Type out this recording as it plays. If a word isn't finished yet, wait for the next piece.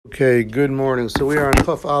Okay, good morning. So we are on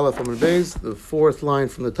Chaf Aleph Amud Beis, the fourth line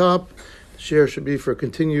from the top. The share should be for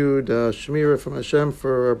continued Shemira from Hashem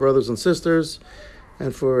for our brothers and sisters,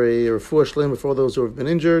 and for a refuah shlema for all those who have been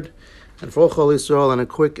injured, and for all Chol Yisrael, and a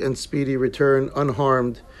quick and speedy return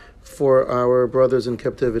unharmed for our brothers in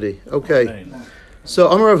captivity. Okay, so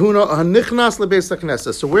Amar Rav Huna Hanichnas lebeis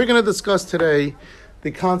haknesses. So we're going to discuss today the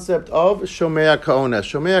concept of Shomע, Ka'ona.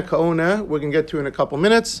 Shomע, Ka'ona, we're going to get to in a couple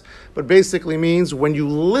minutes, but basically means when you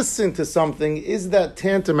listen to something, is that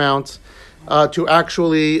tantamount to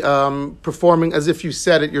actually performing as if you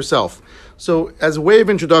said it yourself? So as a way of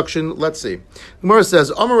introduction, let's see. The Gemara says,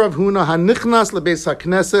 Amar Rav Huna, Hanichnas lebeis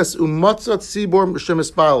haknesses umatzat tzibor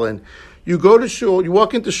shemispalin. You go to shul, you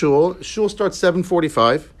walk into shul starts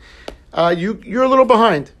 7:45, you're a little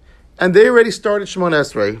behind. And they already started Shemona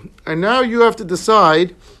Esrei. And now you have to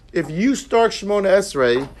decide, if you start Shemona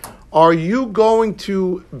Esrei, are you going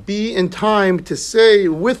to be in time to say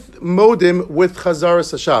with Modim, with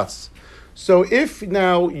Chazaras Hashatz? So if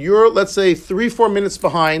now you're, let's say, 3-4 minutes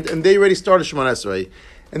behind, and they already started Shemona Esrei,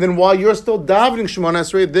 and then while you're still davening Shemona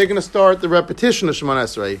Esrei, they're going to start the repetition of Shemona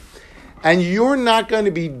Esrei. And you're not going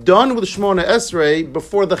to be done with Shemona Esrei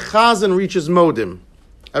before the Chazan reaches Modim.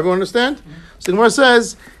 Everyone understand? Mm-hmm. So the Gemara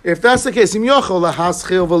says, if that's the case, if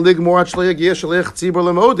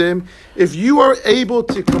you are able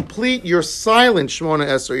to complete your silent Shemona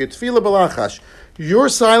Esrei, your Tefillah Balachash, your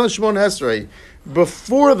silent Shemona Esrei,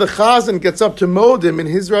 before the Chazan gets up to Modim in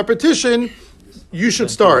his repetition, you should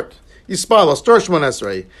start. Yispala, start Shemona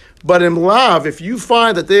Esrei. But in Lav, if you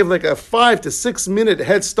find that they have like a 5 to 6 minute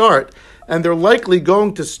head start, and they're likely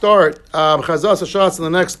going to start Chazas Hashatz in the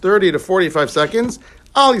next 30 to 45 seconds,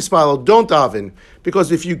 Al Yispalo, don't daven.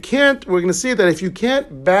 Because if you can't, we're going to see that if you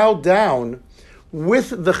can't bow down with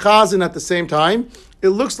the Chazan at the same time, it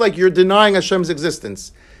looks like you're denying Hashem's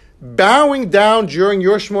existence. Bowing down during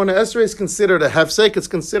your Shemona Esrei is considered a hefsek, it's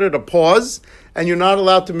considered a pause, and you're not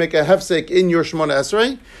allowed to make a hefsek in your Shemona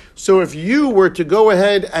Esrei. So if you were to go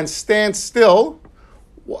ahead and stand still,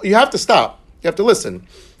 you have to stop. You have to listen.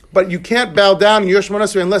 But you can't bow down in your Shemona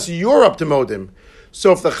Esrei unless you're up to Modim.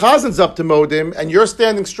 So if the Chazan's up to Modim and you're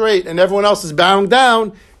standing straight and everyone else is bowing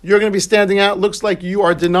down, you're going to be standing out. Looks like you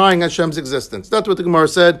are denying Hashem's existence. That's what the Gemara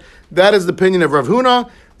said. That is the opinion of Rav Huna.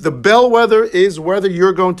 The bellwether is whether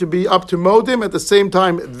you're going to be up to Modim at the same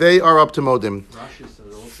time they are up to Modim. Rashi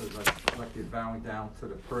says also like you're bowing down to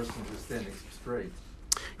the person who's standing straight.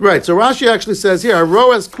 Right. So Rashi actually says here,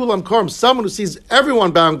 Roas kulam korm, someone who sees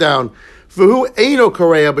everyone bowing down. V'hu eino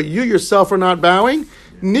korea, but you yourself are not bowing.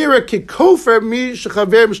 Nira kikofer mi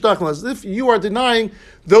shechaver mishtachlan, as if you are denying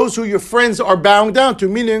those who your friends are bowing down to,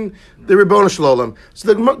 meaning the Ribono Shalom.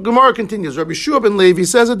 So the Gemara continues. Rabbi Shua ben Levi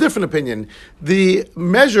says a different opinion. The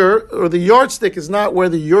measure or the yardstick is not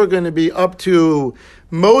whether you're going to be up to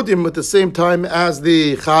Modim at the same time as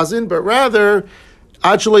the Chazan, but rather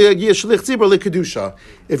if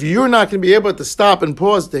you're not going to be able to stop and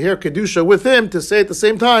pause to hear Kedusha with him to say at the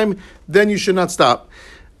same time, then you should not stop.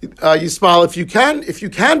 Yispal, if you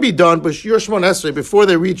can be done, but you're Shemona Esrei before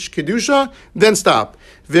they reach Kedusha, then stop.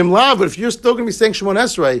 Vimlav, but if you're still going to be saying Shemona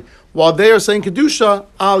Esrei while they are saying Kedusha,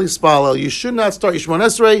 Al Yispal, you should not start your Shemona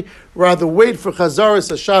Esrei, rather wait for Chazaras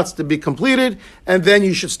Hashatz to be completed, and then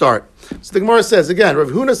you should start. So the Gemara says, again, Rav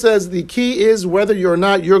Huna says the key is whether you're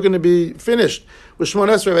not, you're going to be finished with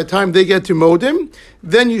Shemona Esrei by the time they get to Modim,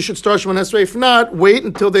 then you should start Shemona Esrei. If not, wait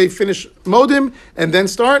until they finish Modim and then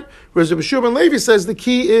start. Whereas Rabbi Shua ben Levi says the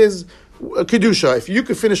key is Kedusha. If you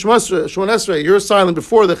could finish Shemona Esrei, you're silent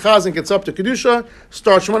before the Chazan gets up to Kedusha,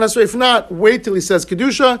 start Shemona Esrei. If not, wait till he says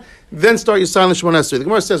Kedusha, then start your silent Shemona Esrei. The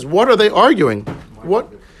Gemara says, what are they arguing?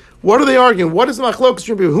 What are they arguing? What is the machlokes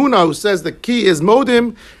between Rabbi Huna, who says the key is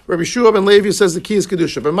Modim, Rabbi Shua ben Levi, who says the key is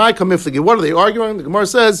Kedusha? But my kamifligi, what are they arguing? The Gemara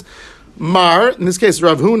says, Mar, in this case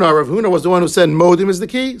Rav Huna was the one who said Modim is the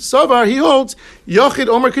key. Savar, he holds, Yochid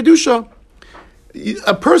Omer Kedusha.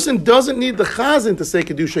 A person doesn't need the Chazan to say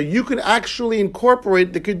Kedusha. You can actually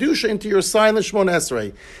incorporate the Kedusha into your silent Shemona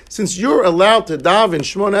Esrei. Since you're allowed to daven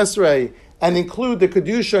Shemona Esrei and include the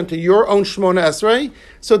Kedusha into your own Shemona Esrei,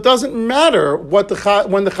 so it doesn't matter when the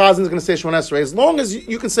Chazan is going to say Shemona Esrei, as long as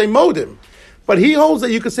you can say Modim. But he holds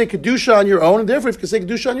that you can say Kedusha on your own, and therefore if you can say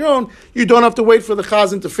Kedusha on your own, you don't have to wait for the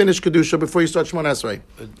Chazan to finish Kedusha before you start Shemona Esrei.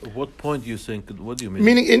 At what point do you think, what do you mean?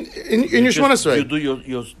 Meaning in your Shemona Esrei. You do your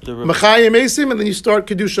Mechayim Esim, and then you start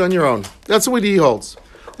Kedusha on your own. That's the way he holds.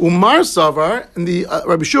 Umar Savar, and the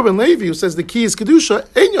Rabbi Shua ben Levi, who says the key is Kedusha,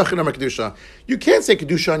 Ein Yachin Omer Kedusha. You can't say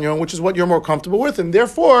Kedusha on your own, which is what you're more comfortable with, and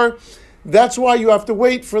therefore that's why you have to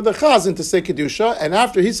wait for the Chazan to say Kedusha, and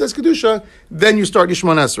after he says Kedusha, then you start your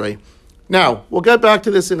Shemona Esrei. Now, we'll get back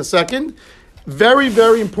to this in a second. Very,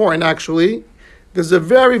 very important, actually. There's a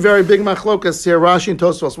very, very big machlokas here, Rashi and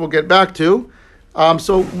Tosfos, we'll get back to.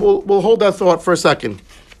 So we'll hold that thought for a second.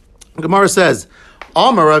 Gemara says,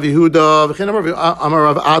 Amar Rav Yehuda, Amar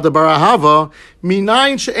Rav Ada bar Ahava,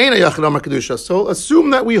 minayin she'ena yachid amar kedusha. So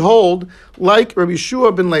assume that we hold, like Rabbi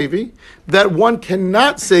Yeshua ben Levi, that one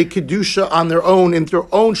cannot say kedusha on their own in their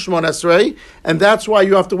own Shemon Esrei, and that's why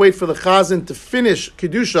you have to wait for the chazan to finish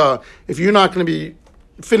kedusha if you're not going to be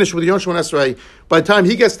finished with your own Shemon Esrei. By the time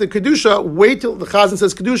he gets to kedusha, wait till the chazan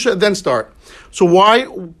says kedusha, then start. So why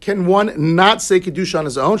can one not say kedusha on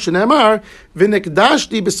his own? Shneimar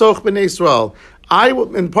v'nikdashti b'soch b'nei Yisrael. I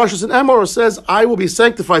will, in Parshas and Emor says, I will be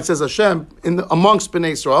sanctified, says Hashem, amongst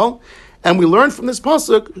Bnei Israel. And we learn from this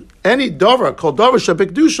pasuk, any davar called davar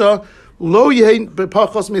shebekdusha lo yehi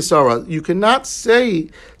b'pachos misara. You cannot say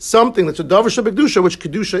something that's a davar shebekdusha, which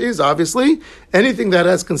kedusha is obviously. Anything that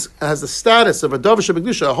has the status of a davar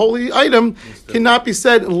shebekdusha, a holy item, cannot be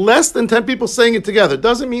said less than 10 people saying it together. It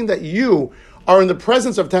doesn't mean that you are in the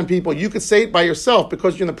presence of 10 people. You could say it by yourself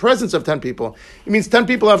because you're in the presence of 10 people. It means 10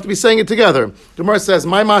 people have to be saying it together. The Gemara says,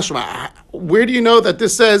 "My mashma." Where do you know that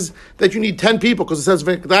this says that you need 10 people? Because it says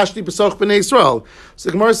 "V'nikdashti b'soch b'nei Yisrael." So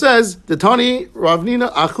the Gemara says, "Detani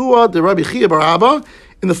Ravnina Achua de Rabbi Chia bar Abba."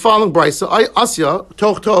 In the following brisa, I asya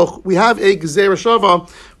toch. We have a gezerah shava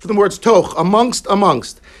for the words toch, amongst.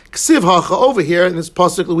 Ksiv hacha over here in this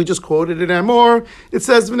pasuk that we just quoted in Amor, it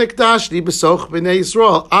says v'nikdashti b'soch b'nei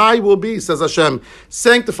Yisrael. I will be, says Hashem,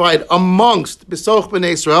 sanctified amongst b'soch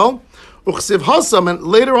b'nei Yisrael. Uksiv hasam, and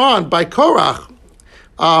later on by Korach,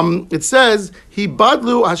 it says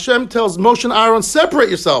hibadlu. Hashem tells Moshe and Aaron, separate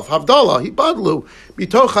yourself. Havdalah hibadlu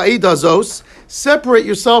bitoch ha'eda zos. Separate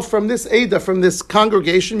yourself from this Eda, from this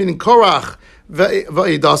congregation, meaning Korach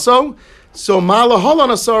v'edaso. So malaholan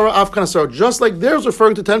asara afkan asara. Just like there's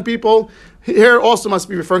referring to 10 people, here also must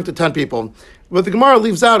be referring to 10 people. What the Gemara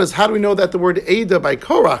leaves out is how do we know that the word Eda by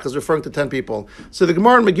Korach is referring to 10 people? So the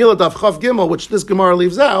Gemara in Megillah Daf Chav Gimel, which this Gemara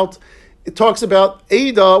leaves out, it talks about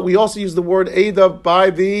Eda. We also use the word Eda by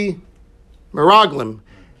the Meraglim.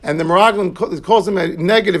 And the Meraglim calls them a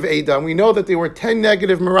negative Eda. And we know that there were 10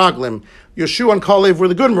 negative Meraglim. Yeshua and Kalev were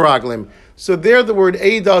the good Meraglim. So there the word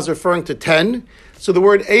Eda is referring to 10. So the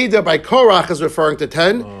word Eda by Korach is referring to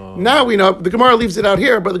 10. Now we know, the Gemara leaves it out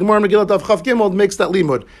here, but the Gemara Megillah Daf Chav Gimel makes that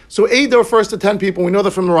limud. So Eda refers to 10 people. We know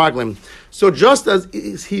that from the Meraglim. So just as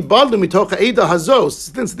he badlu mitocha Eda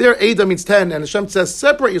hazos, since there Eda means 10, and Hashem says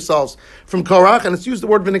separate yourselves from Korach, and it's used the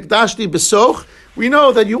word v'nikdashti b'soch, we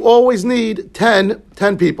know that you always need 10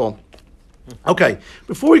 people. Okay,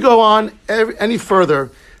 before we go on any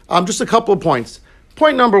further, just a couple of points.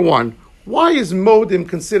 Point number one. Why is modim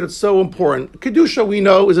considered so important? Kedusha, we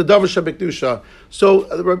know, is a davar shebekdusha.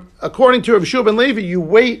 So, according to Rav Yeshua ben Levi, you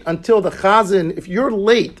wait until the chazan. If you're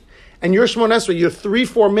late and you're Shemon Esrei, you're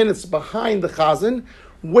 3-4 minutes behind the chazan.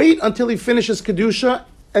 Wait until he finishes kedusha,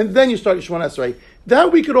 and then you start your Shemon Esrei.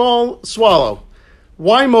 That we could all swallow.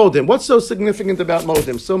 Why modim? What's so significant about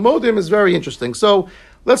modim? So, modim is very interesting. So,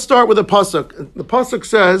 let's start with the pasuk. The pasuk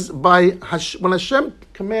says, when Hashem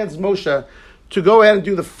commands Moshe to go ahead and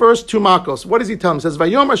do the first 2 makos. What does he tell him? He says,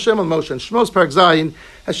 Vayom Hashem al Moshe. Shmos Parak Zayin.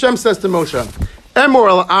 Hashem says to Moshe, Emor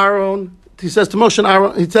el Aaron. He says to Moshe and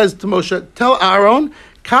Aaron. He says to Moshe, tell Aaron,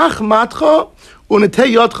 Kach matcha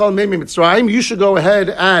unetei yodcha al meimi Mitzrayim. You should go ahead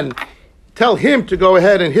and tell him to go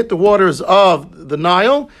ahead and hit the waters of the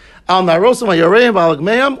Nile. Al Narosim Hayareim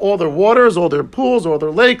V'Alagmeim. All their waters, all their pools, all their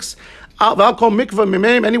lakes. V'Alkol Mikvah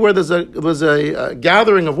Mimeim. Anywhere there's a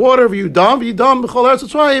gathering of water. V'Yudam B'Chol Eretz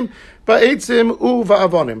Mitzrayim.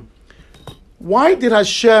 Why did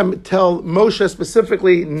Hashem tell Moshe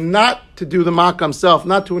specifically not to do the makkah himself,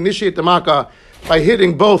 not to initiate the makkah by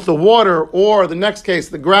hitting both the water or, the next case,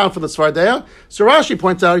 the ground for the Svardeya? So Rashi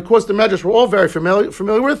points out, of course, the Medrash we're all very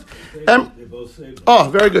familiar with.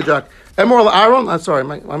 Very good, Jack. Emor Aaron, I'm sorry,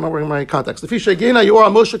 I'm not wearing my context. The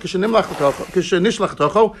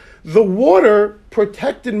water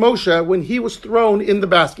protected Moshe when he was thrown in the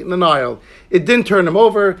basket in the Nile. It didn't turn him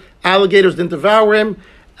over. Alligators didn't devour him.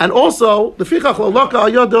 And also, and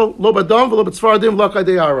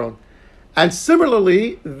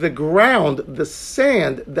similarly, the ground, the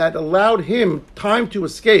sand that allowed him time to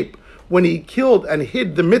escape when he killed and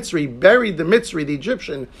hid the Mitzri, buried the Mitzri, the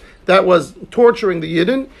Egyptian, that was torturing the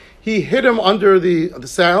Yidden. He hid him under the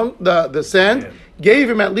sand, gave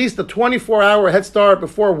him at least a 24-hour head start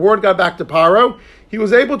before word got back to Paro. He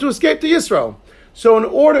was able to escape to Yisro. So in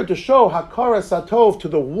order to show Hakara Satov to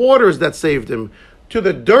the waters that saved him, to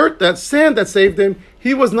the dirt, that sand that saved him,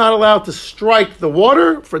 he was not allowed to strike the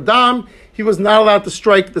water for Dam. He was not allowed to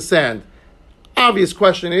strike the sand. obvious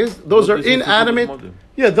question is, those are inanimate.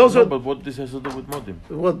 Yeah, those are. But what this has to do with modim?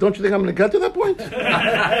 Well, don't you think I'm going to get to that point?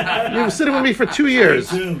 You were sitting with me for 2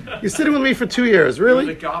 years. You're sitting with me for 2 years, really?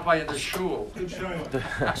 The guy in the shul.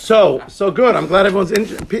 So good. I'm glad everyone's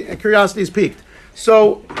curiosity is piqued.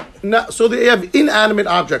 So they have inanimate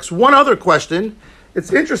objects. One other question.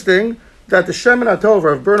 It's interesting that the Shem and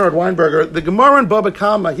Atover of Bernard Weinberger, the Gemara in Baba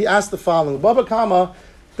Kama, he asked the following. Baba Kama,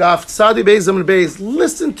 Daf Tzadi Beis Zamin Beis,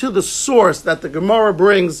 listen to the source that the Gemara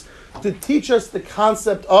brings to teach us the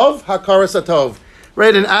concept of Hakaras Hatov,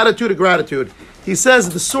 right? An attitude of gratitude. He says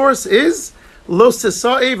the source is Lo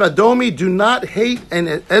Sesa'ev Adomi, do not hate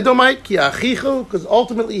an Edomite, ki achichu, because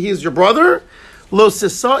ultimately he is your brother. Lo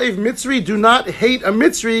Sesa'ev Mitzri, do not hate a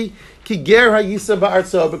Mitzri, ki ger hayisa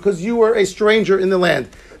ba'artzo, because you were a stranger in the land.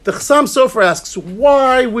 The Chassam Sofer asks,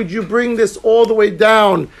 why would you bring this all the way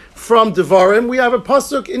down from Devarim? We have a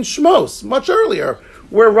pasuk in Shmos, much earlier,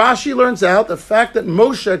 where Rashi learns out the fact that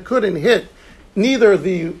Moshe couldn't hit neither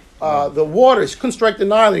the waters, couldn't strike the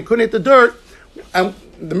Nile, he couldn't hit the dirt, and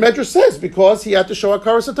the Medrash says because he had to show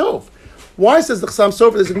Hakaras Hatov. Why, says the Chassam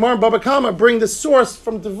Sofer, there's a Gemara in Baba Kama, bring the source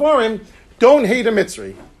from Devarim, don't hate a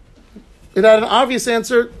Mitzri. It had an obvious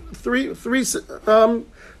answer three Sfarim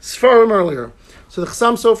earlier. So the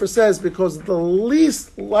Chassam Sofer says because the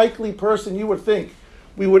least likely person you would think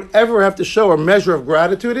we would ever have to show a measure of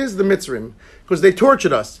gratitude is the Mitzrim, because they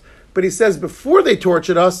tortured us. But he says before they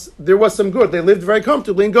tortured us, there was some good. They lived very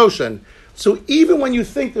comfortably in Goshen. So even when you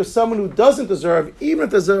think there's someone who doesn't deserve, even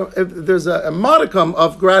if there's a modicum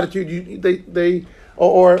of gratitude,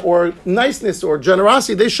 or niceness or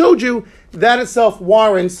generosity, they showed you that itself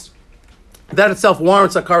warrants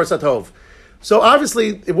Hakaras Hatov. So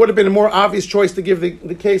obviously, it would have been a more obvious choice to give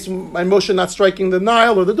the case by Moshe not striking the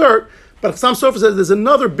Nile or the dirt. But Chassam Sofer says there's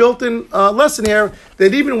another built-in lesson here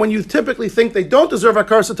that even when you typically think they don't deserve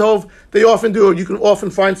Hakaras Hatov, they often do. You can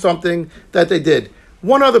often find something that they did.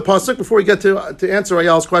 One other pasuk before we get to answer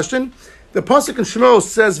Ayal's question. The pasuk in Shmos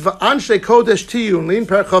says V'anshe kodesh tiyun lin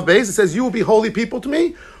perchav beis. It says you will be holy people to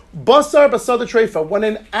me. Basar basada treifa. When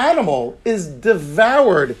an animal is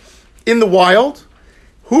devoured in the wild,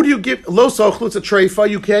 who do you give? Lo sochlu, it's a treifa,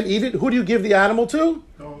 you can't eat it. Who do you give the animal to?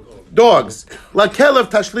 Dogs. La kelev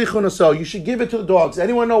tashlichun aso. You should give it to the dogs.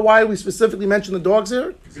 Anyone know why we specifically mention the dogs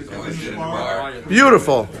here?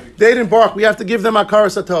 Beautiful. They didn't bark. We have to give them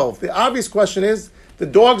Hakaras Hatov. The obvious question is, the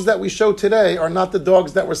dogs that we show today are not the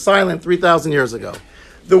dogs that were silent 3,000 years ago.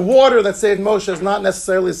 The water that saved Moshe is not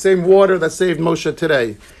necessarily the same water that saved Moshe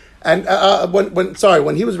today. And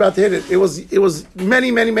when he was about to hit it, it was many,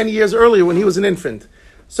 many, many years earlier when he was an infant.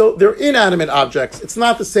 So they're inanimate objects. It's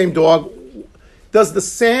not the same dog. Does the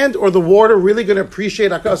sand or the water really going to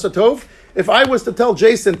appreciate Hakaras Hatov? If I was to tell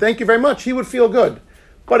Jason, thank you very much, he would feel good.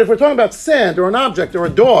 But if we're talking about sand or an object or a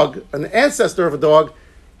dog, an ancestor of a dog,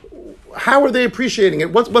 how are they appreciating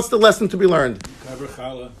it? What's the lesson to be learned? Cover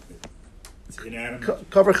challah. It's inanimate.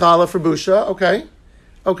 Cover challah for busha.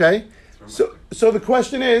 Okay. So the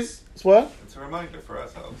question is, what? It's a reminder for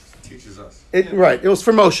us how it teaches us. Right. It was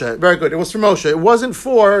for Moshe. Very good. It was for Moshe. It wasn't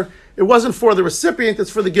for the recipient.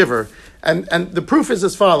 It's for the giver. And the proof is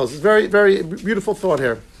as follows. It's very, very beautiful thought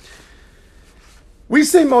here. We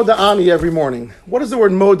say moda'ani every morning. What does the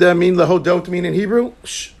word moda mean, lahodot mean in Hebrew?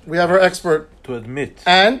 We have our expert. To admit.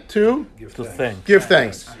 And to? Give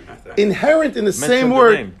thanks. Inherent in the same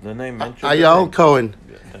word. The name mentioned. Ayal Cohen.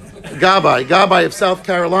 Gabai of South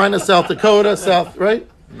Carolina, South Dakota, right?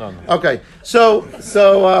 No. Okay. So We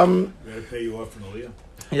gotta pay you off from Aliyah.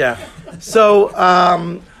 Yeah. So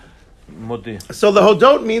Modi. So the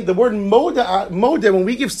hodot mean the word moda. When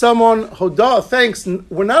we give someone hodah thanks,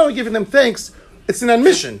 we're not only giving them thanks. It's an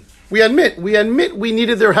admission. We admit we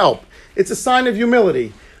needed their help. It's a sign of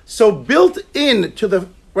humility. So built in to the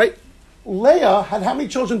right, Leah had, how many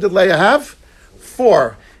children did Leah have?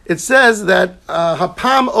 4. It says that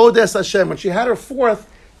Hapam Odes Hashem, when she had her 4th,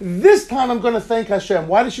 this time I'm going to thank Hashem.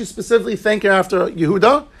 Why did she specifically thank her after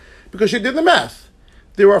Yehuda? Because she did the math.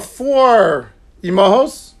 There are 4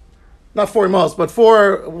 imahos, not 4 imahos, but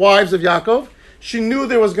 4 wives of Yaakov. She knew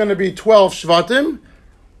there was going to be 12 shvatim.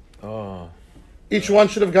 Oh. Each one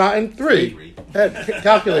should have gotten 3.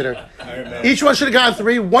 Calculator. Each one should have gotten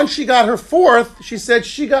 3. Once she got her 4th, she said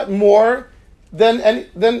she got more than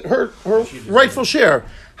her rightful share.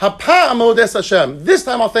 Hapa'am odes Hashem. This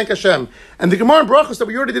time I'll thank Hashem. And the Gemara in Brachos that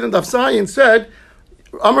we already did in Daf Zayin said,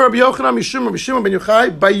 Amar Rabbi Yochanan Mishum Shimon ben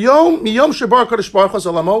Yochai, Bayom miyom shebar Kadosh Baruch Hu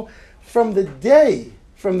Zalamo, from the day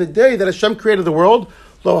that Hashem created the world,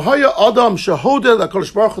 Lo haya Adam shehodeh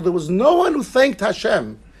LaKadosh Baruch Hu, there was no one who thanked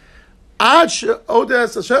Hashem. Until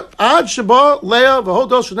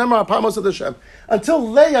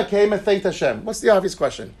Leah came and thanked Hashem. What's the obvious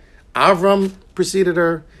question? Avram preceded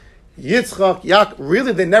her. Yitzchak, Yaakov.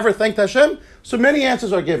 Really, they never thanked Hashem? So many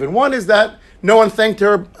answers are given. One is that no one thanked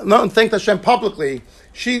Hashem publicly.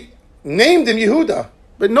 She named him Yehuda,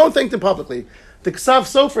 but no one thanked him publicly. The Ksav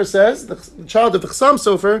Sofer says, the child of the Chassam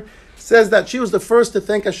Sofer, says that she was the first to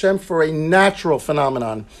thank Hashem for a natural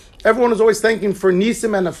phenomenon. Everyone was always thanking for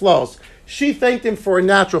Nisim and Neflos. She thanked him for a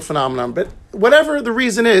natural phenomenon. But whatever the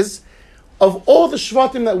reason is, of all the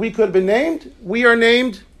Shvatim that we could have been named, we are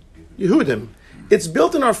named Yehudim. It's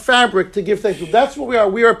built in our fabric to give thanks. That's what we are.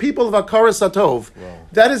 We are people of Akaras Atov. Wow.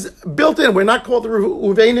 That is built in. We're not called the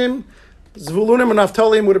Ruveinim. Zvulunim and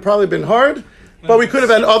Naphtaliim would have probably been hard, but we could have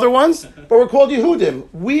had other ones. But we're called Yehudim.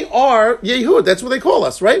 We are Yehud. That's what they call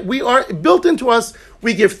us, right? We are built into us.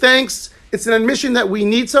 We give thanks. It's an admission that we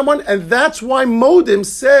need someone, and that's why Modim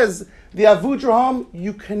says, the Avudraham,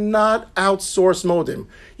 you cannot outsource Modim.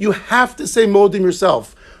 You have to say Modim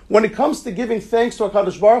yourself. When it comes to giving thanks to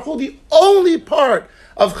HaKadosh Baruch Hu, the only part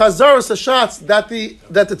of Chazaras Hashatz that the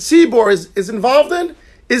Tzibor is involved in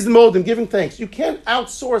is the Modim, giving thanks. You can't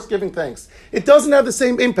outsource giving thanks. It doesn't have the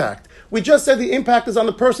same impact. We just said the impact is on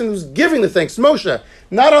the person who's giving the thanks, Moshe,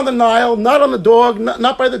 not on the Nile, not on the dog,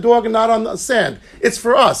 not by the dog, and not on the sand. It's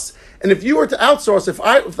for us. And if you were to outsource, if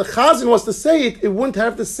the Chazan was to say it, it wouldn't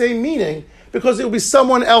have the same meaning because it would be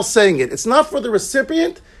someone else saying it. It's not for the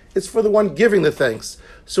recipient, it's for the one giving the thanks.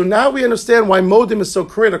 So now we understand why Modim is so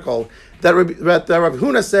critical. That Rav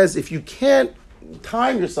Huna says, if you can't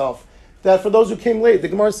time yourself, that for those who came late, the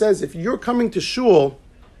Gemara says, if you're coming to shul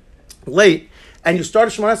late and you start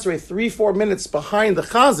Shemona Esrei 3-4 minutes behind the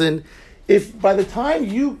Chazan, if by the time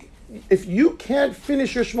if you can't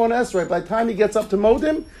finish your Shemona Esrei, by the time he gets up to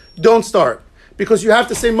Modim, don't start, because you have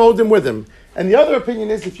to say Modim with him. And the other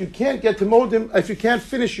opinion is, if you can't get to Modim, if you can't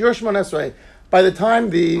finish your Shemona Esrei, by the time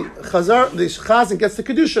the Chazan gets to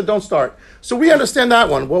Kedusha, don't start. So we understand that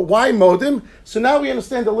one. Well, why Modim? So now we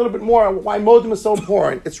understand a little bit more why Modim is so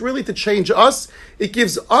important. It's really to change us. It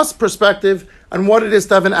gives us perspective on what it is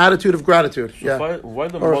to have an attitude of gratitude. So why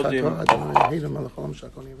the Modim?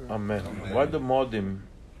 Amen. Why the Modim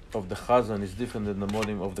of the Chazan is different than the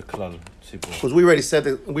Modim of the Klal Tzibur? Because we already said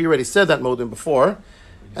that Modim before.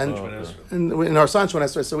 And in our San Shemona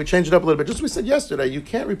Esrei, so we changed it up a little bit. Just as we said yesterday, you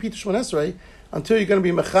can't repeat the Shemona Esrei until you're going to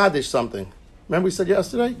be mechadish something. Remember we said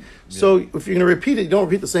yesterday? Yeah. So if you're going to repeat it, you don't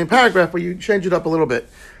repeat the same paragraph, but you change it up a little bit.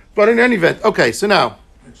 But in any event, okay, so now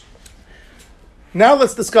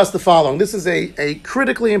let's discuss the following. This is a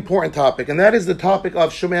critically important topic, and that is the topic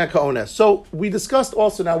of Shomea Ka'ona. So we discussed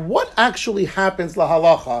also now what actually happens la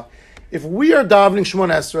halacha if we are davening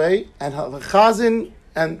Shemona Esrei and Chazin,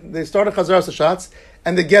 and they start a Chazaras Hashatz,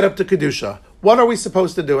 and they get up to Kedusha. What are we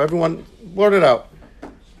supposed to do? Everyone, blurt it out.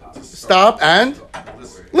 Stop and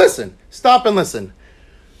listen. Stop and listen.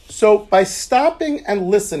 So by stopping and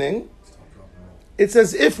listening, it's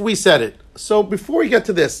as if we said it. So before we get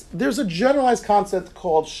to this, there's a generalized concept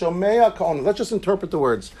called Shomea Ka'ona. Let's just interpret the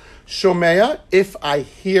words. Shomea, if I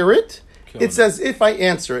hear it, it's as if I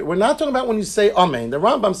answer it. We're not talking about when you say Amen. The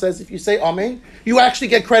Rambam says if you say Amen, you actually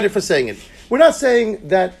get credit for saying it. We're not saying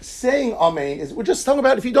that saying Amen is, we're just talking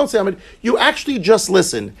about if you don't say Amen, you actually just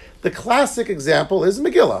listen. The classic example is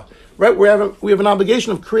Megillah, right? We have an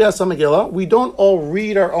obligation of Kriyas HaMegillah. We don't all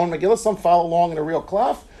read our own Megillah. Some follow along in a real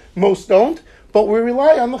klaf. Most don't. But we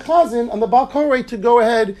rely on the Chazan, on the Baal Korei, to go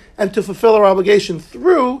ahead and to fulfill our obligation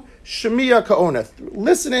through Shemiya Ka'ona.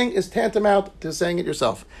 Listening is tantamount to saying it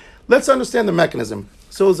yourself. Let's understand the mechanism.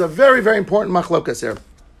 So it's a very, very important machlokas here.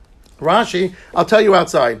 Rashi, I'll tell you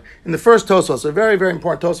outside. In the first Tosfos, a very, very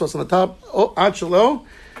important Tosfos on the top.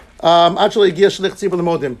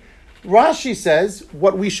 Rashi says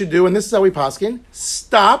what we should do, and this is how we paskin,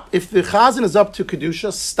 stop. If the Chazan is up to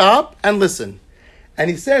Kedusha, stop and listen. And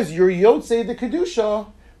he says, you're Yotzei the Kedusha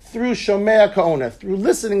through Shomea Ka'ona. Through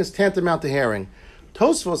listening is tantamount to hearing.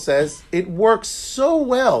 Tosfos says it works so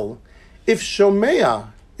well if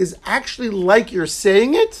Shomea is actually like you're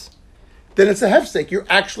saying it, then it's a hefsek. You're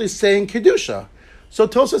actually saying Kedusha. So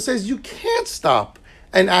Tosfos says you can't stop.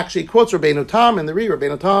 And actually quotes Rabbeinu Tam in the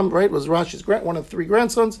Rabbeinu Tam, right, was Rashi's one of 3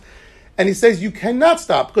 grandsons. And he says you cannot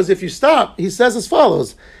stop, because if you stop, he says as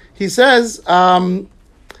follows. He says, Rabbeinu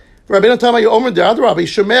Tam,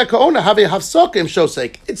 Shomea Ka'ona have a hafsakim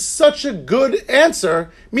shosek. It's such a good answer,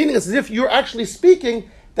 meaning it's as if you're actually speaking,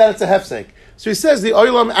 that it's a hefsek. So he says the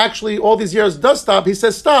Olam actually all these years does stop. He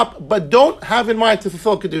says stop, but don't have in mind to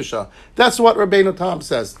fulfill Kedusha. That's what Rabbeinu Tam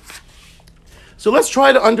says. So let's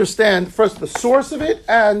try to understand first the source of it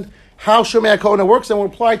and how Shomea Ka'ona works, and we'll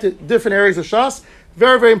apply to different areas of Shas.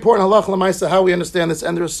 Very, very important halacha l'maisa, how we understand this,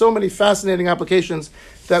 and there are so many fascinating applications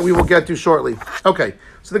that we will get to shortly. Okay,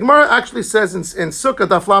 so the Gemara actually says in Sukkah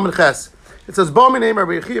Daf Lamed Ches, it says,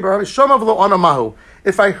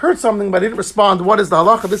 if I heard something but I didn't respond, what is the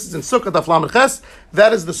halacha? This is in Sukkah Daf Lamed Ches.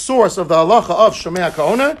 That is the source of the halacha of Shomea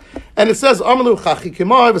Ka'ona. And it says, all the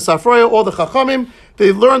Chachamim,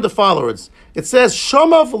 they learned the followers. It says,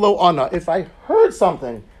 Shoma v'lo ana. If I heard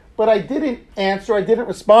something, but I didn't answer, I didn't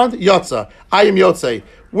respond, Yotza. I am Yotze.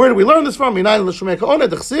 Where do we learn this from? It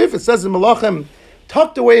says in Malachim,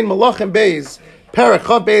 tucked away in Malachim Beis, Perek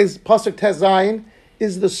Chav Beis, Pasuk Tes Zayin,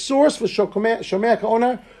 is the source for Shomea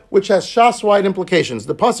Ka'ona, which has shas-wide implications.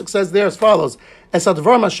 The pasuk says there as follows: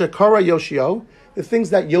 "Esadvar mashekara Yoshio," the things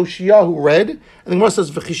that Yoshiyahu read, and the Gemara says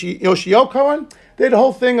Yoshio Karan. They had a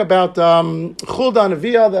whole thing about Chulda and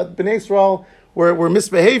Aviyah, that Bnei Israel were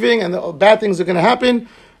misbehaving and the bad things are going to happen.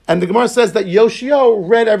 And the Gemara says that Yoshio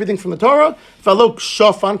read everything from the Torah. V'lo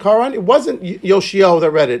Shofan Karan. It wasn't Yoshio that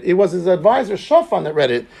read it; it was his advisor Shofan that read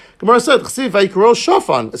it. Gemara said Chsiv Vayikro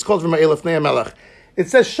Shofan. It's called from Elif Nei Melech. It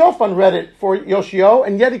says Shofan read it for Yoshio,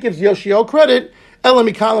 and yet it gives Yoshio credit. Elam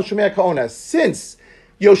Mikal Shomea Ka'ona. Since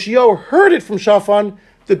Yoshio heard it from Shofan,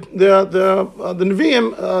 the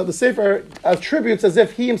Nevi'im, the Sefer attributes as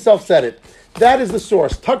if he himself said it. That is the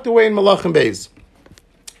source, tucked away in Malachim Beis.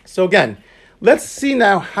 So again, let's see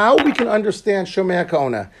now how we can understand Shomea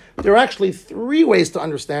Ka'ona. There are actually 3 ways to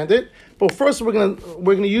understand it, but first we're going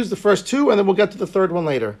to use the first 2, and then we'll get to the third one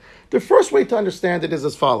later. The first way to understand it is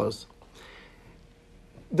as follows.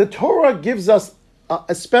 The Torah gives us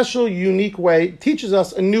a special, unique way, teaches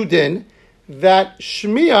us a new din, that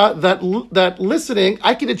shmiya, that listening,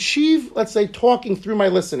 I can achieve, let's say, talking through my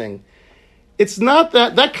listening. It's not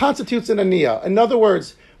that constitutes an aniyah. In other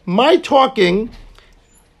words, my talking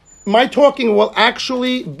will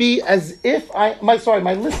actually be as if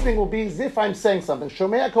my listening will be as if I'm saying something.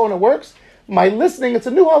 Shomea Ka'ona works. My listening, it's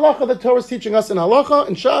a new halacha that Torah is teaching us in halacha,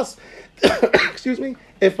 in Shas. Excuse me.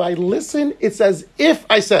 If I listen, it's as if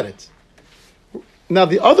I said it. Now,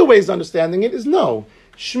 the other ways of understanding it is no.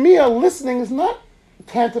 Shmiya, listening, is not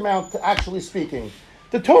tantamount to actually speaking.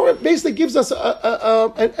 The Torah basically gives us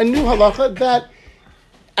a new halacha that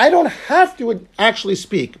I don't have to actually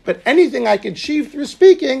speak, but anything I can achieve through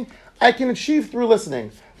speaking, I can achieve through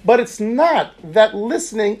listening. But it's not that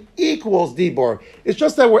listening equals dibor. It's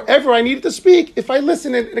just that wherever I needed to speak, if I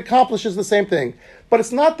listen, it accomplishes the same thing. But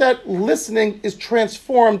it's not that listening is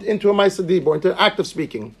transformed into a ma'aseh dibor, into an act of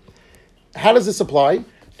speaking. How does this apply?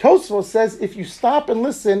 Tosfos says if you stop and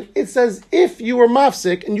listen, it's as if you were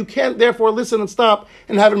mafsik, and you can't therefore listen and stop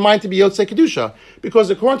and have in mind to be Yotzei Kedusha. Because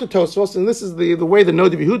according to Tosfos, and this is the way the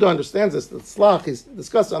Nodi Yehuda understands this, the Tzlach, he's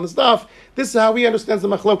discussed on the stuff, this is how he understands the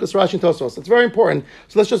Machlokas Rashi and Tosfos. It's very important,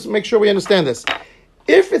 so let's just make sure we understand this.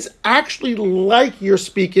 If it's actually like you're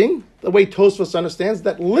speaking, the way Tosfos understands,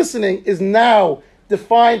 that listening is now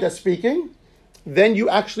defined as speaking, then you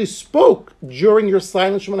actually spoke during your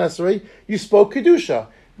silent Shemona Esrei, you spoke Kedusha.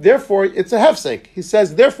 Therefore, it's a hefsek. He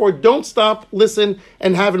says, therefore, don't stop, listen,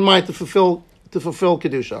 and have in mind to fulfill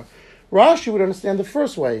Kedusha. Rashi would understand the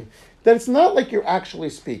first way, that it's not like you're actually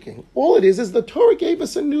speaking. All it is the Torah gave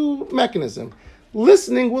us a new mechanism.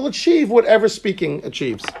 Listening will achieve whatever speaking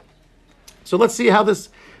achieves. So let's see how this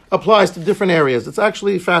applies to different areas. It's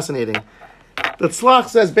actually fascinating. The Tzlach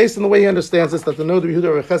says, based on the way he understands this, that the Nodi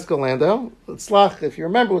Yehuda Recheskel Landau, the Tzlach, if you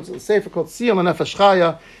remember, it's a sefer called Tziyam Nefesh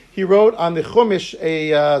Chaya. He wrote on the Chumash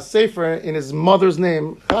a sefer in his mother's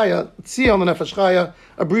name, Chaya, Tziyam Nefesh Chaya,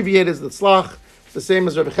 abbreviated as the Tzlach, the same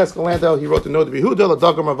as Rabbi Cheskel Landau. He wrote the Nodi Yehuda, the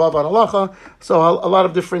Dagam Ravav on Halacha. So a lot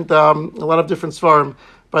of different svarim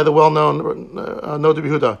by the well-known Nodi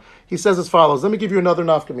Yehuda. He says as follows. Let me give you another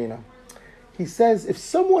nafkamina. He says if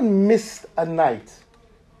someone missed a night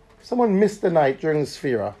during the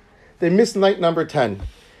Sefira, they missed night number 10.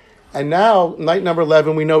 And now, night number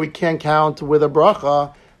 11, we know we can't count with a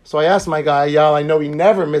bracha. So I asked my guy, Ayal, I know he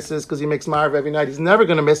never misses because he makes Ma'ariv every night. He's never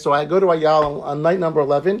going to miss. So I go to Ayal on night number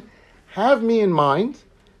 11. Have me in mind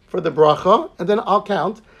for the bracha, and then I'll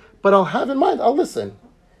count. But I'll have in mind, I'll listen.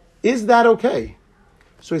 Is that okay?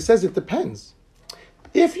 So he says it depends.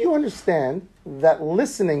 If you understand that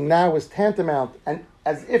listening now is tantamount and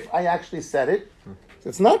as if I actually said it,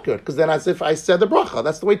 it's not good, because then as if I said the bracha.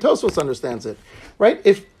 That's the way Tosfos understands it, right?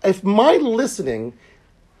 If my listening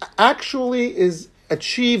actually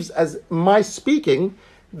achieves as my speaking,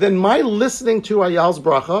 then my listening to Ayal's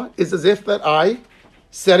bracha is as if that I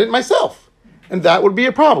said it myself, and that would be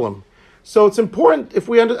a problem. So it's important if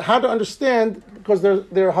we how to understand, because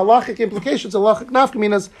there are halachic implications, halachic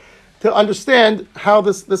nafkaminas, to understand how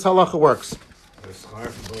this halacha works. There's schar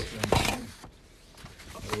for both ends.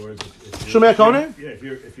 In other words, if Shomea Ka'ona? Yeah, if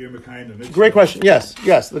you're Mekayim the mitzvah. Great question. Yes.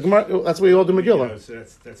 The Gemara, that's what we all do Megillah. So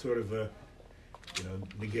that's sort of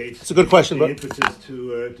negates. It's a good question, the but impetus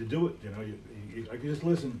to do it. I can just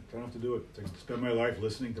listen. I don't have to do it. I can spend my life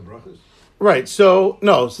listening to brachos. Right. So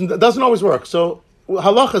it doesn't always work. So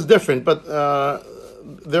halacha is different, but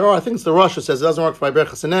there are. I think it's the Rosh says it doesn't work by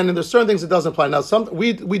Brachos, and then there's certain things it doesn't apply. Now,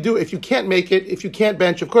 we do. If you can't make it, if you can't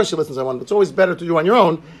bench, of course you listen to someone. But it's always better to do on your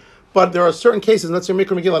own. But there are certain cases. Let's say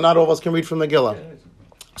Mikra Megillah. Not all of us can read from Megillah.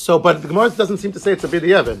 So, but the Gemara doesn't seem to say it's a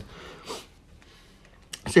b'diavad.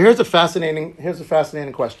 So here's a fascinating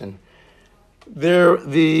question. The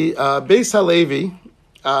Beis Halevi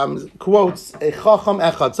quotes a Chacham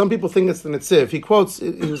Echad. Some people think it's the Netziv. He quotes.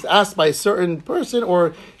 He was asked by a certain person,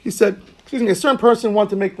 or he said, a certain person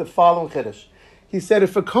wanted to make the following chiddush. He said,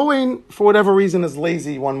 if a Kohen for whatever reason is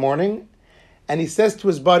lazy one morning, and he says to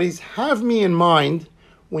his buddies, "Have me in mind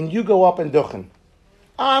when you go up and duchen.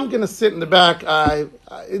 I'm going to sit in the back."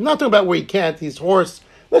 He's not talking about where he can't. He's hoarse.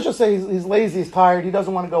 Let's just say he's lazy, he's tired, he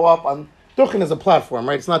doesn't want to go up on... Duchen is a platform,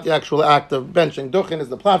 right? It's not the actual act of benching. Duchen is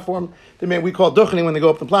the platform. We call duchening when they go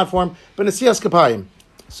up the platform. But Nesiyas Kapayim.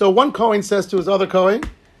 So one Kohen says to his other Kohen,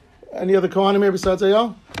 any other Kohanim here besides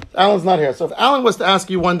Eyal? Alan's not here. So if Alan was to ask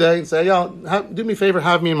you one day and say, Eyal, do me a favor,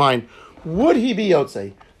 have me in mind, would he be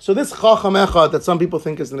Yotzei? So this Chacham Echad that some people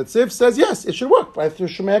think is the Netziv says, yes, it should work by through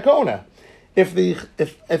Shomea Ka'ona.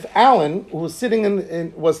 If Alan, who was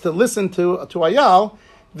sitting was to listen to Eyal,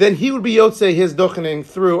 then he would be Yotzei his duchening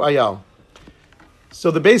through Eyal.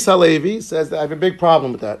 So the Beis Halevi says that I have a big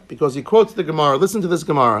problem with that, because he quotes the Gemara. Listen to this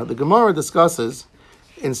Gemara. The Gemara discusses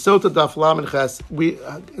in Sota Daf Lamed Ches.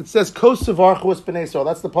 It says Kos Sevarchu es Bnei Yisrael.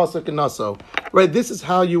 That's the pasuk in Naso. Right. This is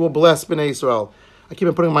how you will bless Bnei Yisrael. I keep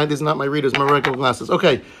on putting these are not my readers, my regular glasses.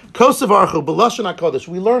 Okay. Kos Sevarchu B'Lashon HaKodesh.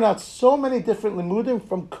 We learn out so many different limudim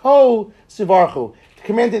from Ko Sevarchu.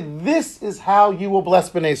 Commanded, this is how you will bless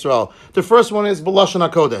Bnei Yisrael. The first one is B'Lashon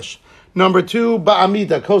HaKodesh. Number 2,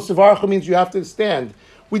 Ba'amida. Kos Sevarchu means you have to stand.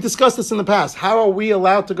 We discussed this in the past. How are we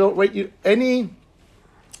allowed to go? Right, any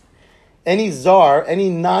Zar, any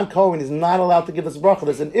non-Kohen is not allowed to give this bracha.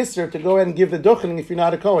 There's an Isser to go ahead and give the duchening if you're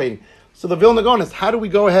not a Kohen. So the Vilna Gaon is, how do we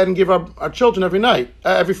go ahead and give our children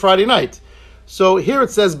every Friday night? So here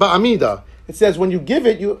it says Ba'amida. It says when you give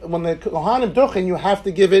it, when the Kohanim duchen, you have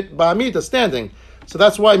to give it Ba'amida, standing. So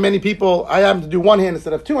that's why many people, I happen to do one hand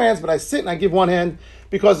instead of two hands, but I sit and I give one hand,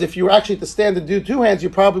 because if you were actually to stand and do two hands, you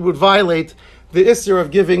probably would violate the Isser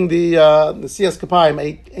of giving the Siyas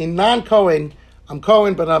Kapayim. A non-Kohen, I'm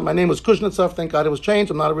Kohen, but my name was Kushnitsov, thank God it was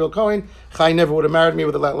changed, I'm not a real Kohen. Chai never would have married me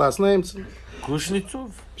with the last name.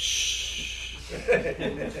 Kushnitsov? Shh.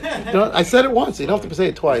 I said it once, you don't have to say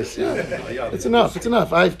it twice. Yeah. It's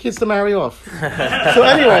enough. I have kids to marry off. So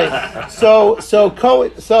anyway,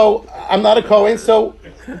 so I'm not a Kohen, so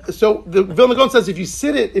the Vilna Gaon says if you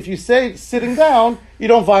say sitting down, you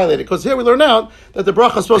don't violate it. Because here we learn out that the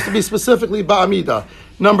bracha is supposed to be specifically Ba'amida.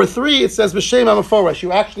 Number 3, it says B'Shem HaMeforesh.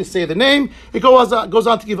 You actually say the name. It goes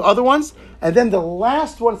on to give other ones. And then the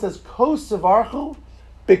last one says Kos Sevarchu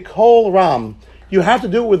B'Kol Ram. You have to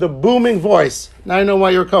do it with a booming voice. Now I know why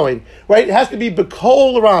you're Kohen. Right? It has to be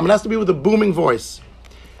B'Kol Ram. It has to be with a booming voice.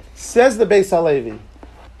 Says the Beis Halevi,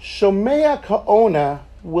 Shomea Ka'ona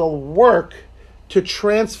will work to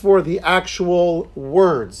transfer the actual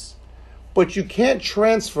words, but you can't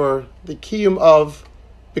transfer the kiyum of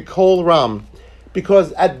the kol ram,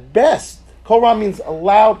 because at best, kol ram means a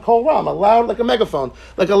loud kol ram, a loud like a megaphone,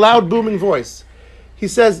 like a loud booming voice. He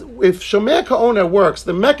says if Shomea Ka'ona works,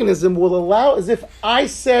 the mechanism will allow, as if I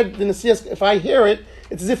said the Nesiyas, if I hear it,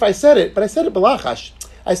 it's as if I said it, but I said it b'lachash.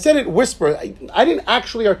 I said it whisper. I didn't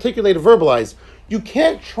actually articulate or verbalize. You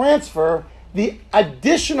can't transfer the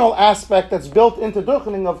additional aspect that's built into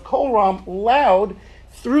duchening of kol ram loud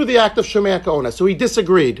through the act of Shomea Ka'ona. So he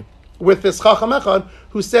disagreed with this Chacham Echad,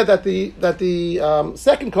 who said that the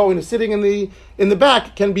second Kohen who's sitting in the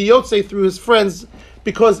back can be Yotzei through his friends,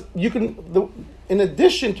 because you can. In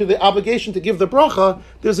addition to the obligation to give the bracha,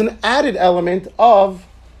 there's an added element of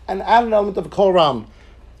kol ram.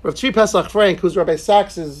 Rav Tzvi Pesach Frank, who's Rabbi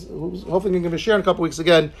Sachs's, who's hopefully going to give a share in a couple weeks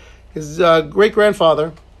again, his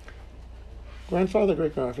great-grandfather, I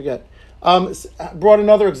forget, brought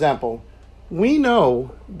another example. We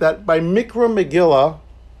know that by Mikra Megillah,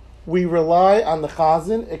 we rely on the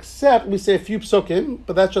Chazan, except we say a few psukim,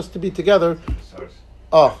 but that's just to be together.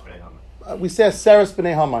 We say Aseres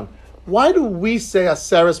B'nei Haman. Why do we say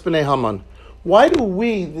Aseres B'nei Haman? Why do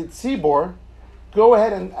we, the Tzibor, go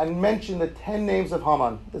ahead and mention the 10 names of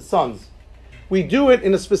Haman, the sons? We do it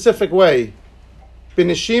in a specific way.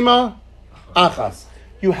 B'neshima achas.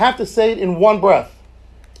 You have to say it in one breath.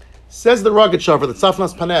 Says the Rogatchover, the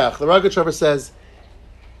Tzafnas Paneach. The Rogatchover says,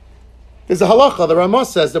 there's a halacha, the Ramah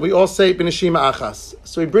says that we all say B'neshima Achas.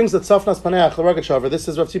 So he brings the Tzafnas Paneach, the Rogatchover. This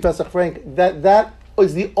is Rav Tzvi Pesach Frank. That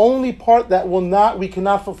is the only part that we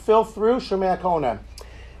cannot fulfill through Shomea Ka'ona.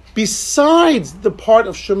 Besides the part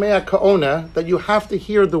of Shomea Ka'ona, that you have to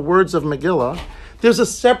hear the words of Megillah, there's a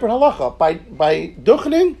separate halacha. By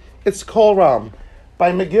Duchening, it's Kol Ram.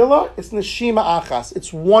 By Megillah, it's Neshima Achas.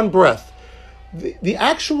 It's one breath. The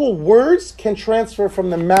actual words can transfer from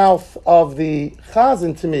the mouth of the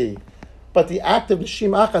Chazan to me, but the act of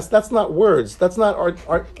Neshima Achas, that's not words. That's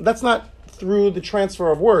not through the transfer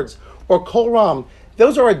of words. Or Kol Ram.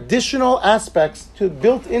 Those are additional aspects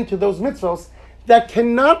built into those mitzvahs that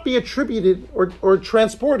cannot be attributed or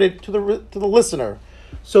transported to the listener.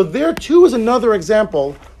 So there too is another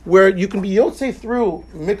example where you can be Yotzei through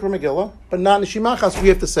Mikra Megillah, but not Neshima Achas, we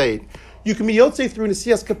have to say it. You can be Yotzei through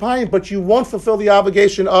Nesiyas Kapayim, but you won't fulfill the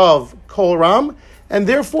obligation of Kol Ram, and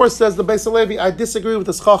therefore, says the Beis Halevi, I disagree with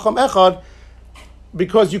the Chacham Echad,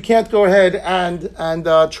 because you can't go ahead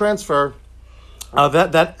and transfer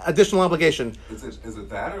that additional obligation. Is it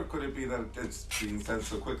that, or could it be that it's being said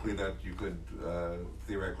so quickly that you could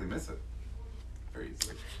theoretically miss it very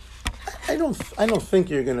easily? I don't think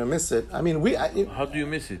you're going to miss it. I mean, how do you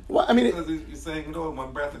miss it? Well, I mean, because you're saying in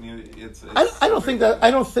one breath, and it's I don't think that.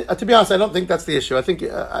 To be honest, I don't think that's the issue. I think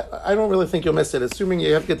I don't really think you'll miss it, assuming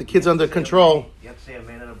you have to get the kids under control. You have to say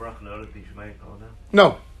amen and a bracha in order to be Shomea Ka'ona?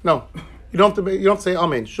 No. You don't have to say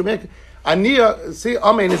amen. Shomea Aniya, say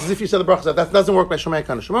amen is as if you said the bracha. That doesn't work by Shomea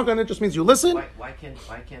Ka'ona. Shomea Ka'ona just means you listen. Why can't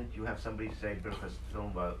you have somebody say Brachos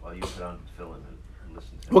film while you put on the tefillin and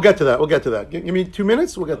listen to it? We'll get to that. Give me 2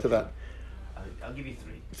 minutes. We'll get to that. I'll give you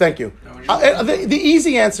 3. Thank you. The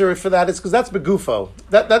easy answer for that is because that's begufo.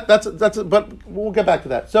 That's. But we'll get back to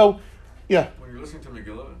that. So, yeah. When you're listening to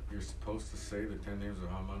Megillah, you're supposed to say the 10 names of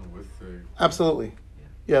Haman with the. Absolutely.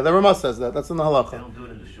 Yeah, the Ramah says that. That's in the halacha. They don't do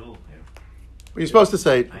it in the shul here. But you're supposed to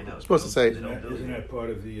say it. I know. You're supposed to say it. Isn't that part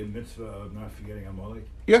of the mitzvah of not forgetting Amalek?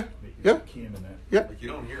 Yeah. Yeah. Kiyum in that. Yeah. Like you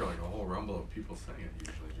don't hear like a whole rumble of people saying it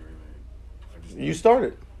usually during the. You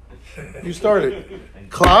started.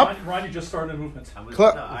 Clap. Ronnie just started a movement.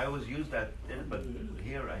 I always use that, but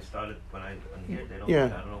here I started when here they don't. Yeah. I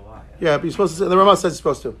don't know why. Yeah, but you're supposed to say, the Ramah says you're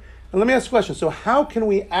supposed to. And let me ask a question. So how can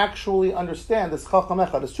we actually understand this Chacham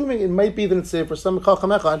Echad? Assuming it might be the Netziv for some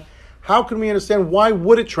Chacham Echad, how can we understand why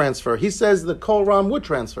would it transfer? He says the Kol Ram would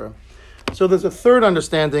transfer. So there's a third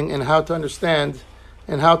understanding in how to understand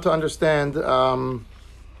Shomea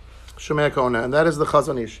Ka'ona, and that is the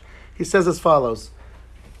Chazon Ish. He says as follows.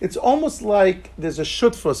 It's almost like there's a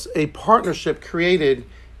shutfus, a partnership created.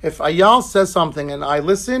 If Ayal says something and I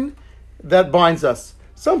listen, that binds us.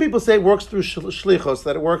 Some people say it works through shlichos,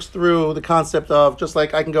 that it works through the concept of just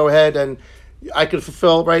like I can go ahead and I could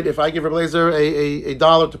fulfill, right? If I give Rebbe Lezer a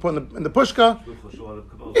dollar to put in the pushka,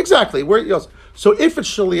 exactly. So if it's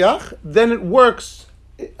shliach, then it works.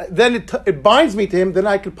 Then it binds me to him. Then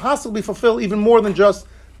I could possibly fulfill even more than just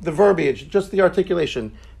the verbiage, just the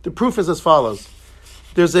articulation. The proof is as follows.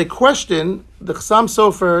 There's a question, the Chassam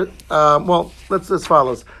Sofer, let's as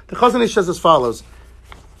follows. The Chazon Ish says as follows.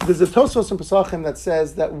 There's a Tosfos in Pesachim that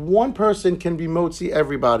says that one person can be motzi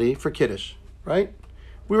everybody for Kiddush, right?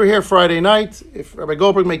 We were here Friday night, if Rabbi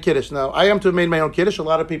Goldberg made Kiddush. Now, I am to have made my own Kiddush, a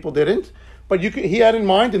lot of people didn't, but he had in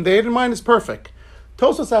mind and they had in mind is perfect.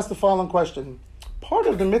 Tosfos asked the following question. Part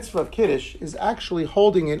of the mitzvah of Kiddush is actually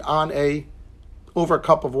holding it over a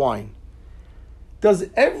cup of wine. Does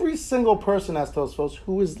every single person, as Tosfos,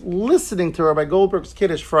 who is listening to Rabbi Goldberg's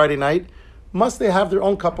Kiddush Friday night, must they have their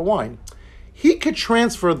own cup of wine? He could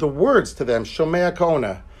transfer the words to them, Shomea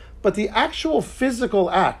Ka'ona, but the actual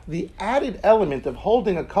physical act, the added element of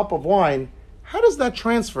holding a cup of wine, how does that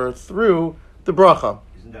transfer through the bracha?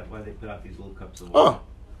 Isn't that why they put out these little cups of Oh, wine?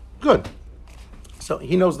 good. So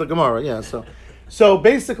he knows the Gemara, yeah. So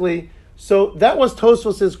basically, that was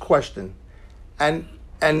Tosfos' question. And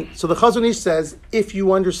so the Chazon Ish says, if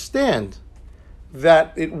you understand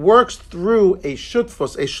that it works through a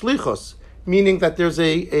shutfos, a shlichos, meaning that there's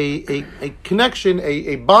a connection,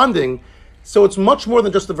 a bonding, so it's much more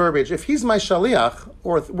than just the verbiage. If he's my shaliach,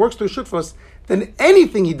 or works through shutfos, then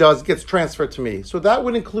anything he does gets transferred to me. So that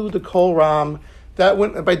would include the kol ram, that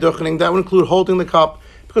would, by duchening, that would include holding the cup,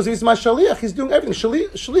 because if he's my shaliach, he's doing everything.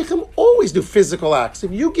 Shalichim always do physical acts.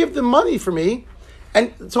 If you give them money for me,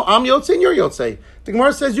 and so I'm Yotzei and you're Yotzei. The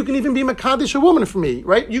Gemara says you can even be Makadosh a woman for me,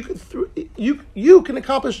 right? You can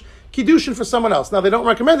accomplish Kiddushin for someone else. Now, they don't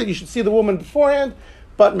recommend that you should see the woman beforehand,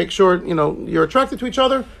 but make sure, you're attracted to each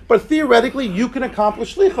other. But theoretically, you can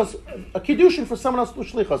accomplish shlichus, a kiddushin for someone else through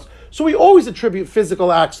shlichus. So we always attribute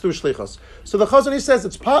physical acts through shlichus. So the Chazon Ish says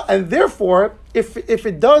and therefore, if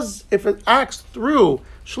it acts through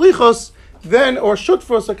shlichus, then, or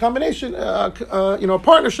shutfus, a combination, a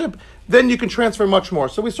partnership, then you can transfer much more.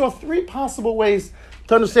 So we saw 3 possible ways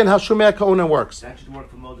to understand how Shomea Ka'ona works. That should work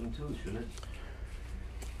for Modim too, shouldn't it?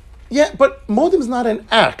 Yeah, but Modim is not an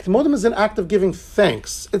act. Modim is an act of giving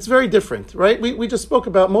thanks. It's very different, right? We just spoke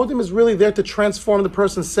about Modim is really there to transform the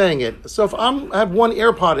person saying it. So if I have one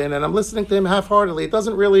AirPod in and I'm listening to him half-heartedly, it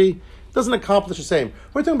doesn't accomplish the same.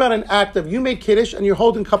 We're talking about an act of you made Kiddush and you're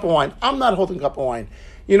holding a cup of wine. I'm not holding a cup of wine.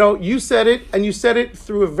 You said it, and you said it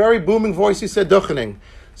through a very booming voice. You said duchening.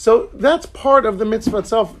 So that's part of the mitzvah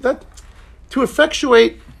itself. That to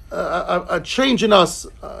effectuate a change in us,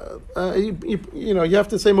 you have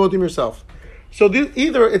to say modim yourself. So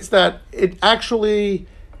either it's that it actually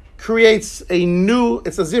creates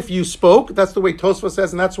it's as if you spoke. That's the way Tosfos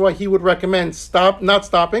says, and that's why he would recommend not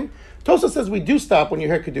stopping. Tosfos says we do stop when you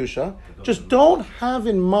hear Kedusha. Just don't have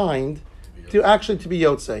in mind to be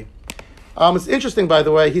Yotzei. It's interesting, by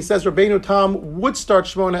the way. He says Rabbeinu Tam would start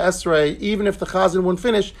Shmona Esrei even if the Chazan wouldn't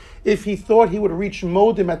finish, if he thought he would reach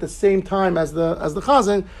Modim at the same time as the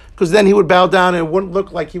Chazan, because then he would bow down and it wouldn't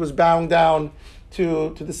look like he was bowing down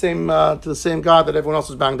to the same God that everyone else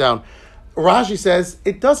was bowing down. Rashi says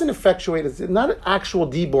it doesn't effectuate. It's not an actual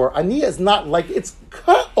dibor. Aniyah is not like it's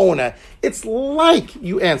ka'ona. It's like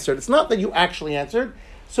you answered. It's not that you actually answered.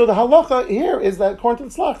 So the halacha here is that according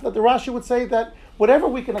to the Tzlach, that the Rashi would say that whatever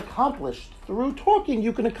we can accomplish through talking,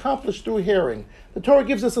 you can accomplish through hearing. The Torah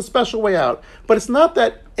gives us a special way out. But it's not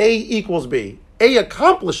that A equals B. A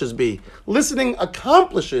accomplishes B. Listening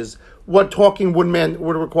accomplishes what talking would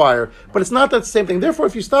require. But it's not that same thing. Therefore,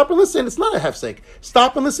 if you stop and listen, it's not a hefsek.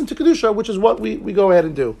 Stop and listen to Kedusha, which is what we go ahead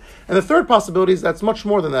and do. And the third possibility is that's much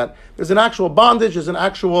more than that. There's an actual bondage, there's an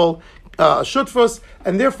actual shutfus,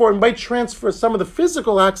 and therefore it might transfer some of the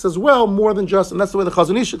physical acts as well, more than just, and that's the way the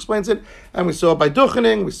Chazon Ish explains it. And we saw it by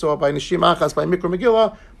duchening, we saw it by nishim achas, by mikra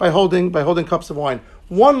megillah, by holding cups of wine.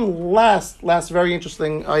 One last very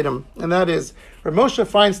interesting item, and that is Rav Moshe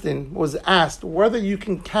Feinstein was asked whether you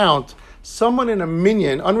can count someone in a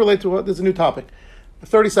minyan, unrelated to what, there's a new topic, a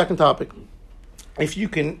 30-second topic, if you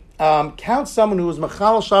can count someone who was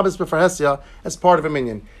machal Shabbos b'farhesia as part of a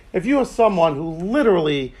minyan. If you are someone who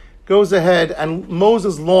literally goes ahead and mows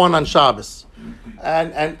his lawn on Shabbos,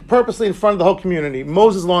 and purposely in front of the whole community,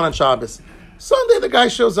 mows his lawn on Shabbos. Sunday, the guy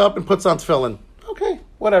shows up and puts on tefillin. Okay,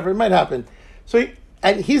 whatever, it might happen. So,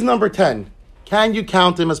 he's number 10. Can you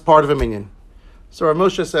count him as part of a minyan? So Rav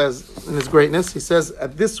Moshe says, in his greatness, he says,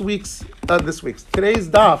 at today's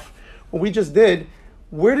daf, what we just did,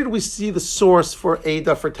 where did we see the source for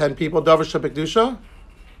Eidah for 10 people, Davar Shebekdusha?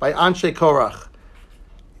 By Anshe Korach.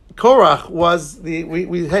 Korach was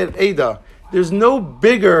we had Eidah. There's no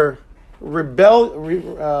bigger revolters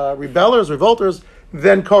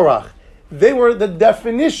than Korach. They were the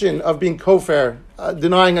definition of being kofar,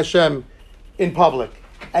 denying Hashem in public.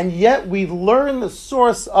 And yet we learn the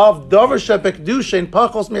source of Davar Shebekdusha in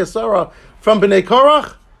Pachos Me'asara from Bnei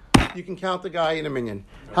Korach. You can count the guy in a minyan.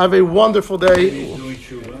 Have a wonderful day. Maybe he's doing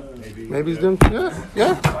tshuva. Maybe he's doing,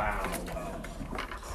 yeah.